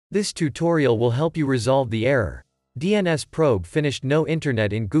This tutorial will help you resolve the error. DNS probe finished no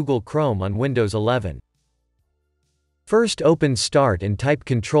internet in Google Chrome on Windows 11. First open Start and type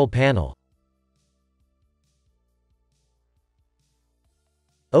Control Panel.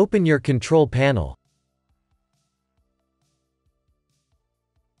 Open your Control Panel.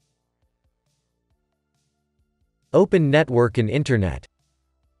 Open Network and Internet.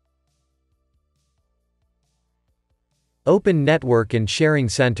 Open Network and Sharing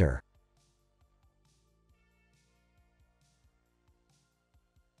Center.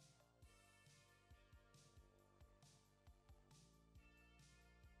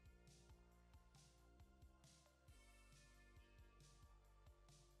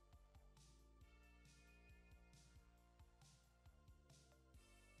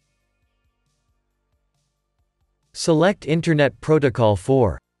 Select Internet Protocol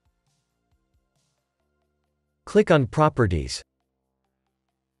 4. Click on Properties.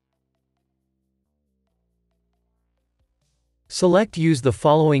 Select Use the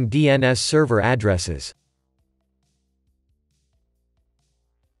following DNS server addresses.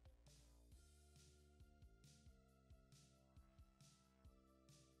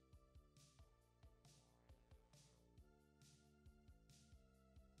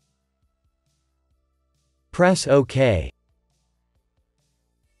 Press OK.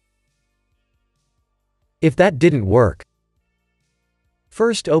 If that didn't work,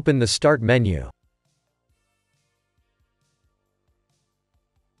 first open the Start menu.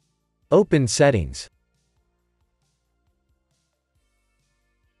 Open Settings.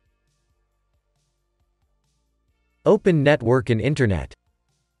 Open Network and Internet.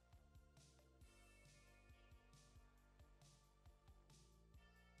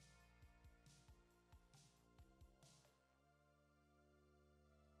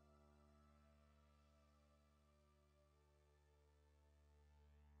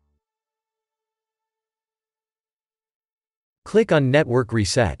 Click on Network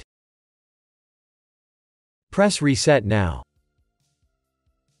Reset. Press Reset now.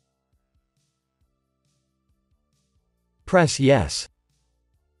 Press Yes.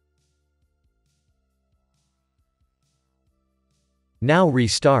 Now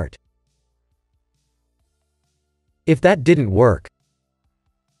restart. If that didn't work,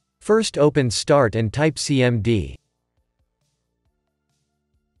 first open Start and type CMD.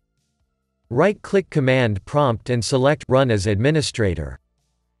 Right-click Command Prompt and select Run as Administrator.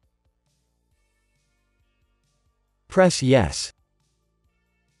 Press Yes.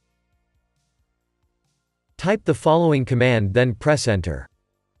 Type the following command, then press Enter.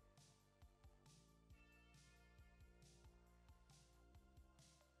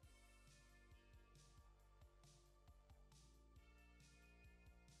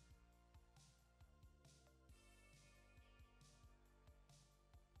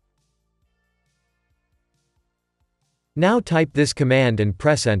 Now type this command and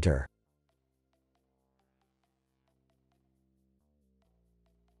press Enter.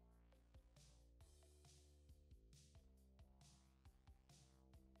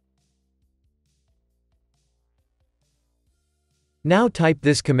 Now type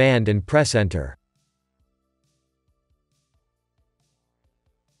this command and press Enter.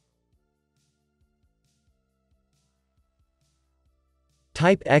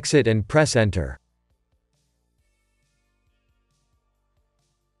 Type Exit and press Enter.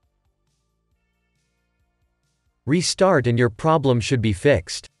 Restart and your problem should be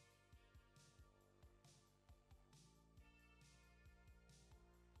fixed.